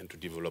and to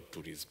develop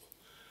tourism.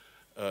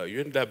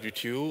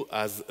 UNWTO,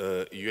 as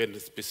a UN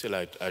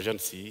specialized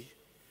agency,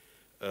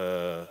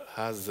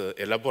 has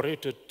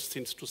elaborated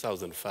since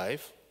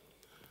 2005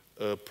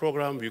 a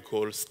program we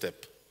call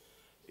STEP.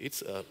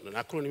 It's an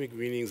acronymic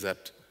meaning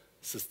that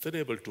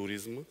sustainable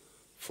tourism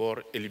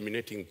for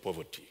eliminating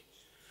poverty.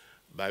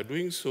 By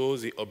doing so,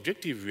 the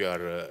objective we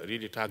are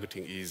really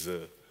targeting is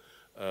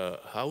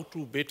how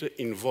to better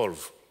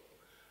involve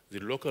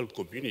the local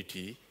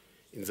community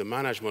in the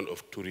management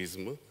of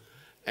tourism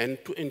and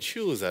to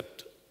ensure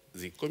that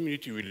the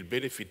community will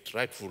benefit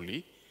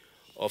rightfully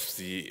of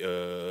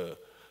the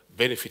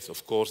benefits,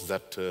 of course,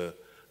 that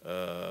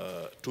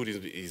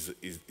tourism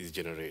is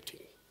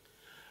generating.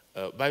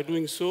 By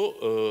doing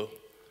so,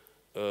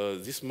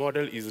 this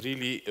model is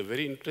really a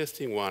very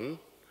interesting one,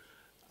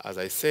 as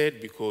I said,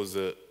 because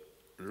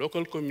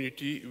local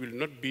community will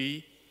not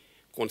be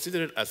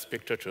considered as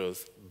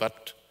spectators,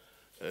 but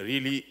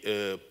really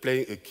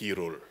playing a key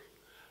role.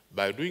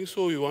 By doing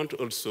so, we want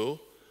also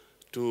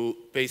to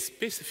pay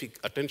specific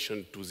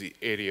attention to the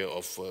area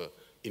of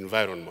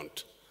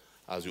environment.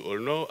 As you all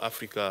know,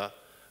 Africa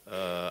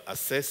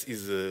access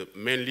is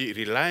mainly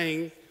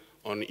relying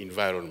on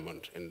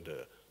environment, and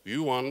we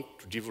want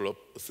to develop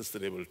a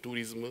sustainable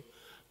tourism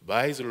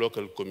by the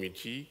local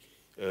community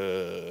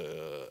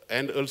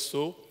and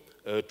also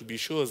to be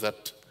sure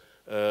that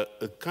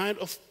a kind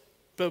of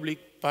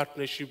public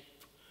partnership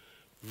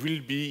will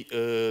be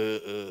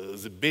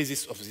the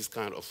basis of this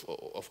kind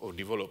of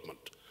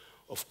development.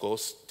 Of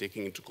course,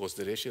 taking into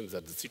consideration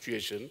that the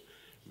situation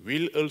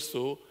will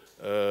also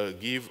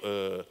give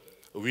a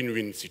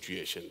win-win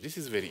situation. This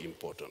is very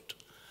important.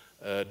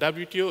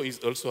 WTO is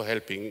also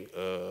helping,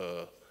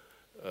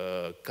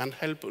 can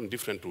help in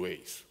different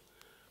ways.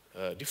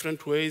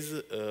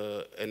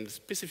 And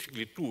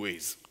specifically 2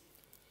 ways.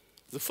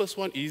 The first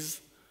one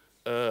is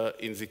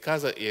in the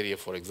KAZA area,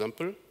 for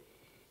example,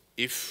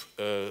 if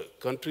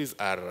countries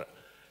are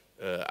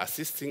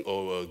assisting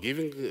or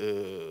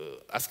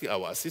asking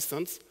our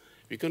assistance,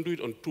 we can do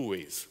it on 2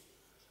 ways.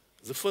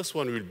 The first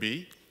one will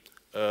be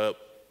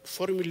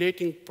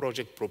formulating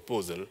project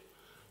proposal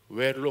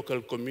where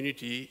local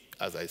community,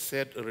 as I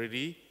said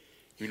already,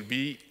 will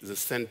be the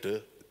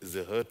center,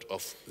 the heart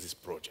of this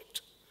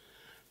project.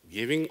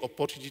 Giving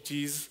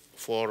opportunities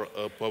for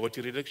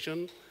poverty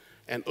reduction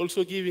and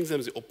also giving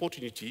them the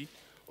opportunity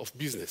of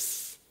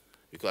business.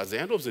 Because at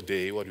the end of the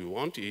day, what we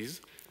want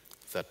is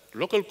that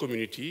local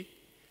community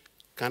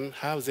can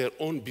have their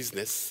own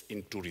business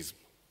in tourism.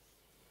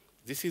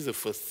 This is the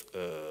first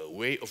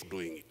way of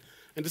doing it.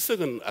 And the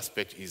second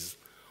aspect is,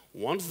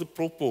 once the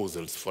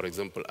proposals, for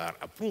example, are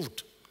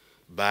approved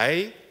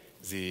by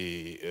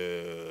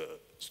the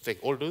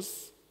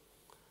stakeholders,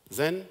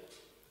 then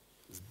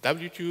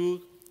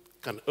WTO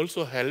can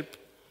also help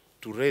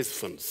to raise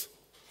funds.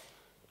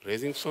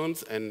 Raising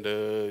funds, and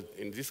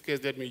in this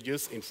case, let me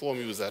just inform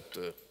you that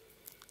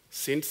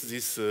since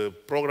this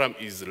program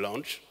is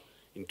launched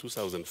in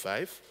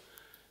 2005,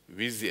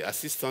 with the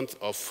assistance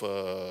of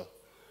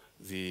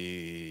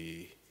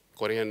the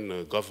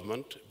Korean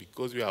government,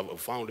 because we have a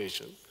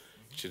foundation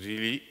which is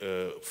really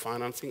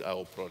financing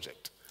our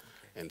project.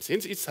 And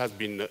since it has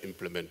been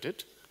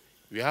implemented,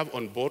 we have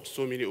on board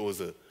so many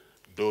other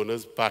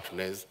donors,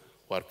 partners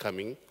who are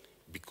coming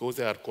because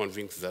they are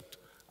convinced that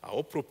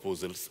our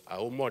proposals,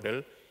 our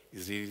model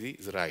is really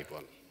the right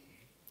one.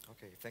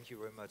 Okay, thank you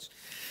very much.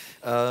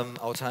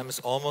 Our time is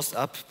almost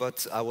up,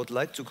 but I would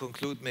like to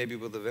conclude maybe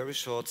with a very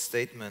short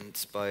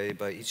statement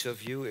by each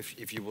of you,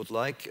 if you would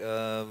like.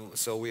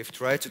 So we've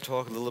tried to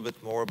talk a little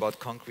bit more about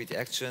concrete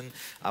action.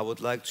 I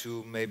would like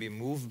to maybe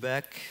move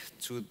back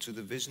to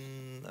the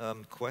vision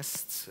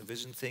quest,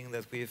 vision thing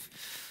that we've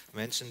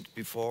mentioned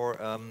before.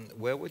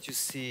 Where would you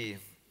see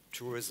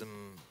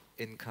tourism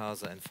in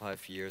KAZA in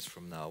 5 years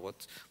from now?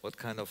 What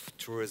kind of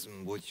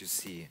tourism would you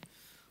see?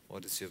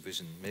 What is your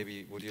vision?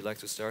 Maybe would you like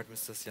to start,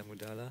 Mr.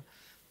 Siamudaala?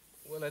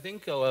 Well, I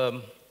think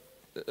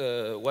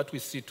what we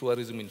see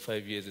tourism in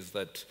 5 years is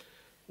that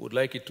we'd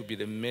like it to be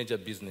the major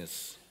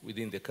business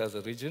within the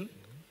KAZA region,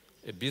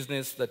 a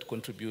business that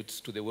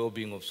contributes to the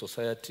well-being of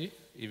society,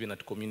 even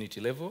at community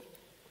level,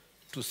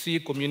 to see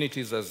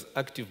communities as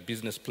active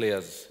business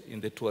players in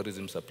the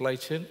tourism supply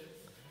chain,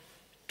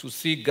 to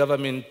see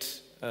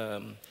government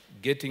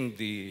getting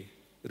the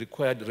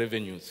required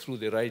revenue through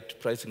the right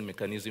pricing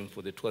mechanism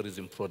for the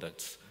tourism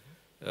products,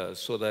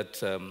 so that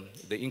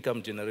the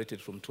income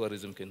generated from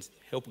tourism can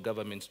help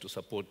governments to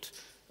support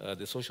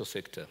the social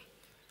sector.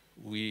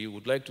 We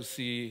would like to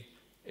see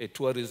a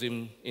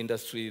tourism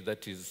industry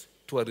that is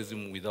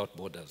tourism without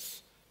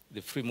borders,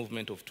 the free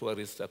movement of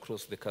tourists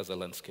across the KAZA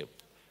landscape.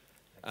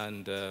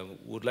 And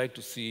would like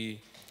to see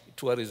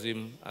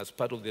tourism as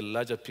part of the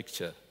larger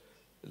picture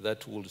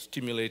that will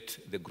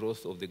stimulate the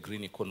growth of the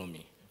green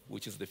economy,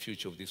 which is the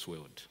future of this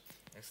world.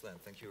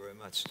 Excellent, thank you very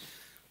much.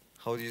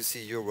 How do you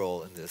see your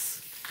role in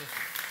this?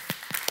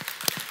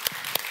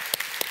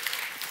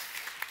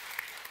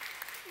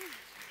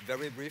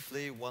 Very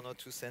briefly, 1 or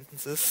 2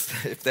 sentences,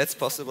 if that's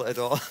possible at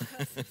all.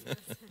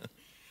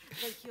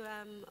 Thank you.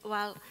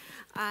 Well,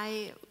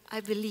 I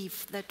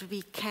believe that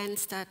we can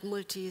start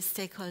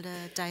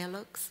multi-stakeholder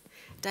dialogues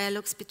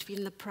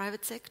between the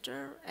private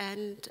sector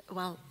and,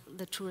 well,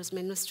 the tourism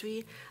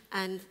industry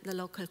and the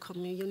local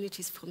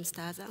communities from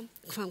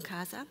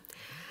KAZA.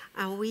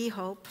 And we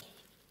hope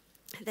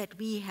that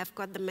we have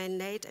got the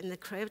mandate and the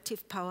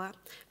creative power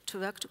to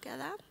work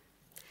together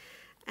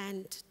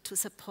and to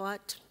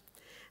support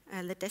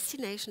the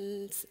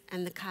destinations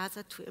and the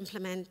KAZA to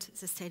implement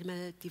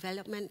sustainable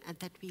development, and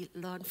that we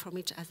learn from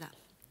each other.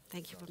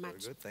 Thank you very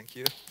much. Very good, thank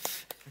you.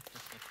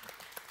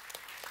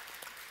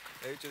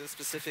 Maybe to the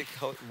specific,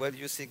 where do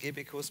you see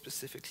Gebeco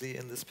specifically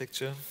in this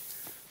picture?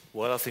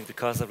 Well, I think the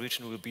KAZA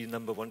region will be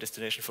 #1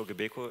 destination for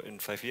Gebeco in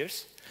 5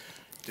 years.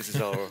 This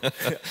is our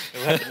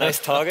we have a nice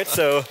target,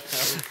 so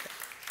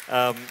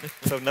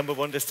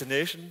 #1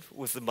 destination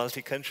with the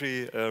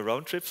multi-country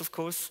round trips, of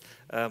course,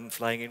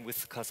 flying in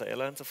with KAZA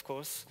Airlines, of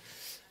course,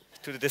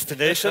 to the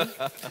destination.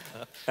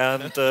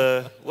 And,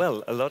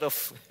 well, a lot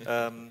of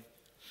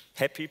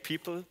happy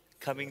people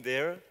coming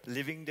there,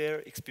 living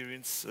there,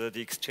 experience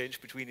the exchange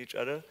between each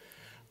other.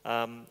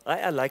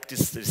 I like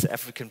this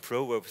African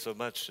proverb so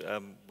much,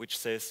 which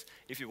says,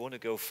 if you want to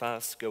go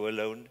fast, go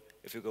alone.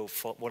 If you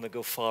want to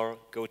go far,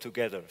 go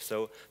together.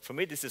 So for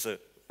me, this is a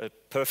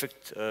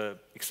perfect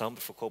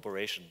example for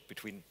cooperation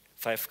between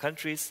 5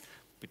 countries,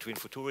 between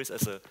Futouris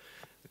as a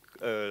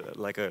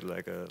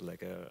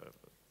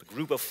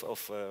group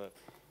of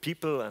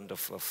people and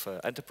of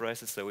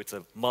enterprises. So it's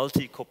a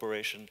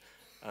multi-cooperation,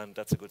 and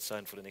that's a good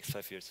sign for the next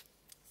 5 years.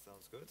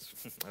 Sounds good.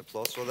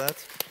 Applause for that.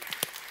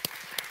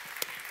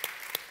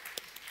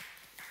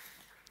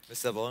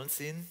 Mr.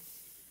 Wollenzien?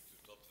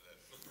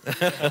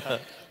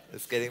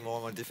 It's getting more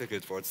and more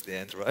difficult towards the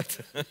end, right?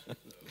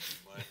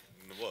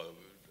 Well,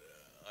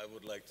 I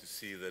would like to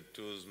see that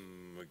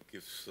tourism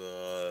gives,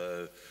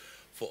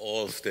 for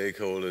all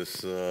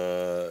stakeholders,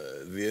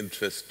 the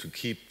interest to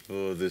keep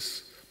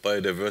this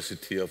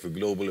biodiversity of a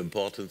global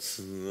importance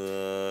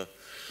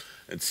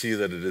and see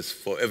that it is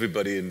for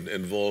everybody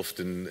involved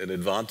an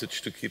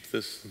advantage to keep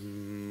this.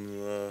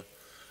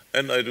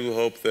 And I do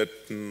hope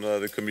that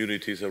the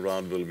communities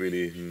around will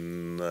really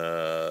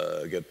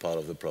get part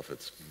of the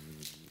profits.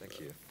 Thank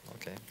you.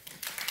 Okay.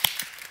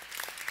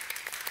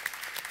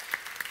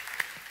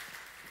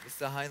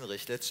 Mr.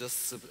 Heinrich, let's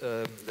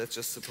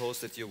just suppose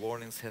that your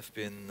warnings have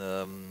been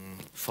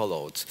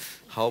followed.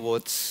 How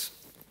would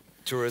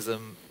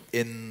tourism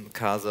in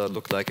KAZA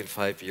look like in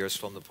 5 years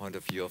from the point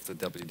of view of the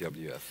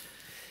WWF?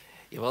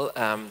 Well,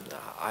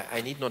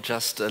 I need not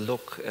just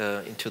look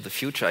into the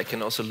future, I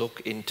can also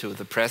look into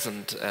the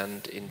present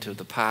and into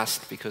the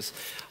past, because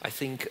I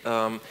think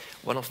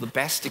one of the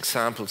best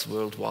examples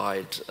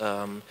worldwide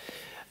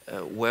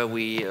where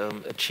we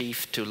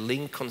achieved to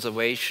link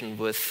conservation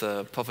with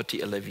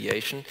poverty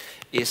alleviation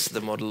is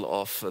the model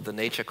of the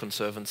nature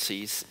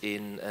conservancies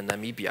in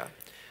Namibia,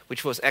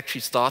 which was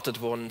actually started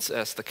once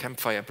as the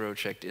Campfire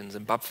Project in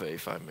Zimbabwe,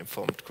 if I'm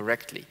informed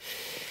correctly.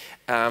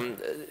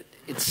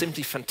 It's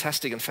simply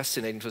fantastic and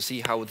fascinating to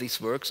see how this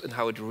works and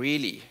how it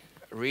really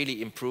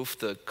improved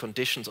the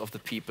conditions of the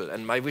people.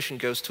 And my vision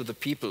goes to the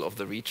people of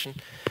the region.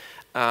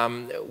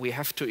 We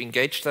have to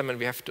engage them, and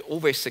we have to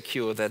always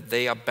secure that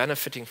they are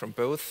benefiting from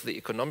both the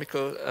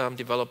economical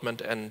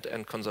development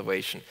and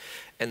conservation.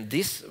 And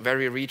this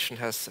very region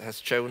has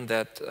shown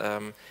that,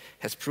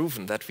 has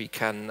proven that we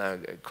can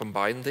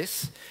combine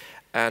this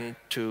and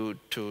to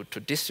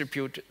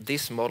distribute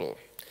this model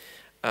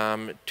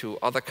to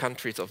other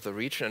countries of the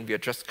region, and we are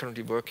just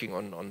currently working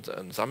on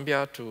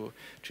Zambia to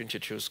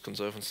introduce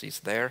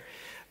conservancies there.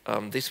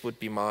 This would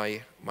be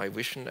my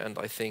vision, and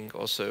I think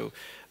also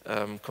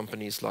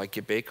companies like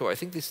Gebeco, I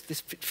think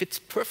this fits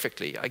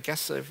perfectly. I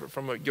guess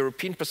from a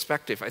European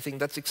perspective, I think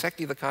that's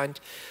exactly the kind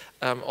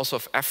also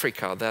of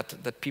Africa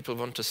that people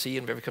want to see,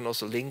 and where we can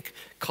also link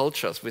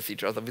cultures with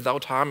each other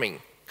without harming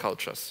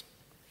cultures.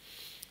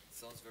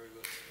 Sounds very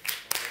good.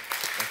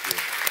 Thank you.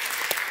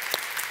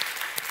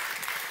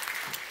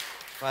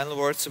 Final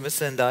words to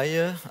Mr.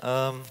 Ndiaye.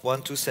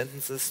 1-2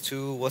 sentences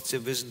to what's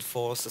your vision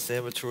for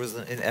sustainable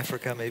tourism in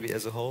Africa, maybe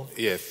as a whole?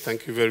 Yes,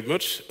 thank you very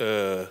much.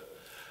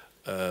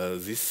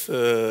 This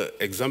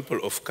example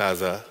of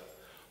KAZA,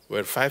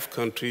 where 5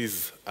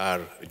 countries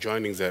are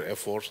joining their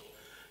efforts,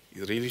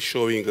 is really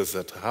showing us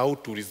that how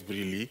tourism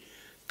really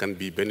can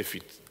be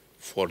benefit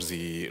for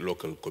the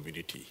local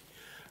community.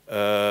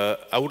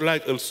 I would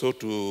like also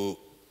to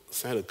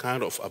send a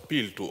kind of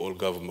appeal to all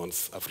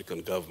governments,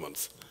 African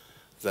governments,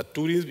 that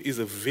tourism is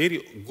a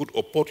very good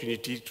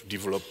opportunity to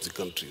develop the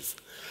countries.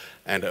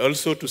 And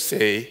also to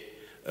say,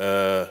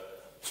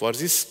 for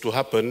this to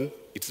happen,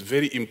 it's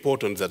very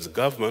important that the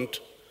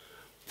government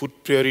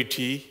put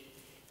priority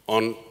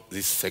on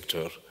this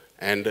sector.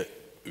 And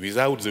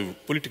without the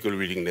political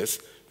willingness,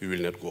 we will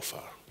not go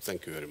far.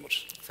 Thank you very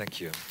much. Thank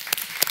you.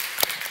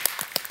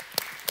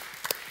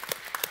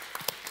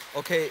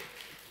 Okay.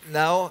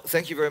 Now,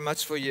 thank you very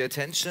much for your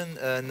attention.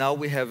 Now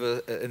we have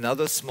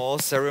another small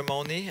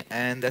ceremony,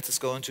 and that is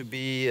going to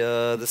be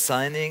the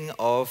signing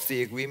of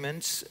the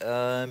agreement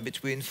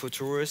between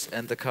Futouris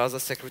and the KAZA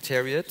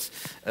Secretariat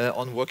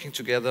on working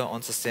together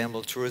on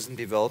sustainable tourism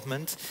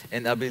development.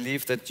 And I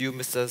believe that you,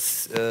 Mr.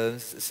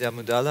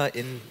 Siamudaala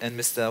and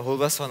Mr.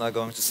 Hulvershorn, are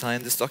going to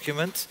sign this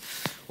document.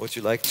 Would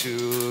you like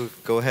to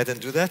go ahead and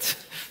do that?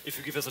 If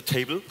you give us a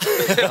table.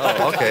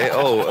 Oh, okay.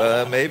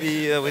 Oh,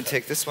 maybe we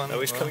take this one.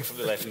 No, it's coming from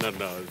the left.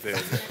 No.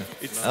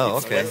 It's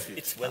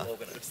well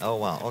organized. Oh,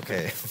 wow.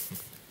 Okay.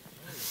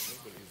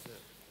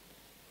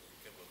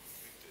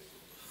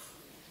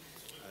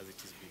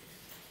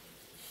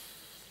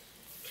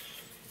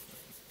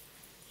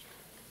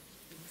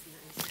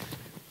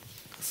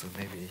 So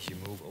maybe if you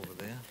move over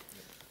there.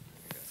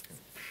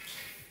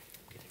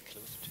 Getting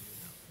closer to you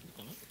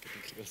now.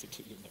 Getting closer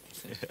to you now.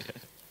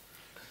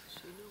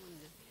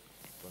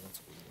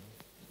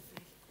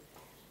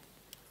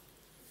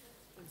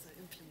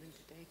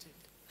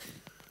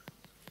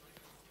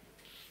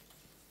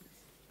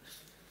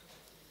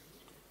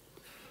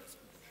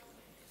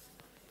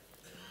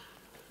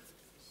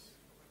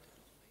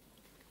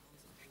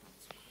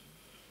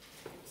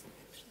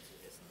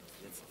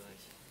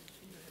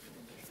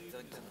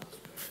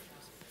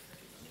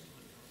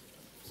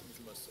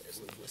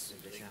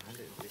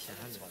 In welcher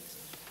Halle?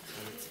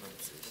 Halle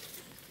 20.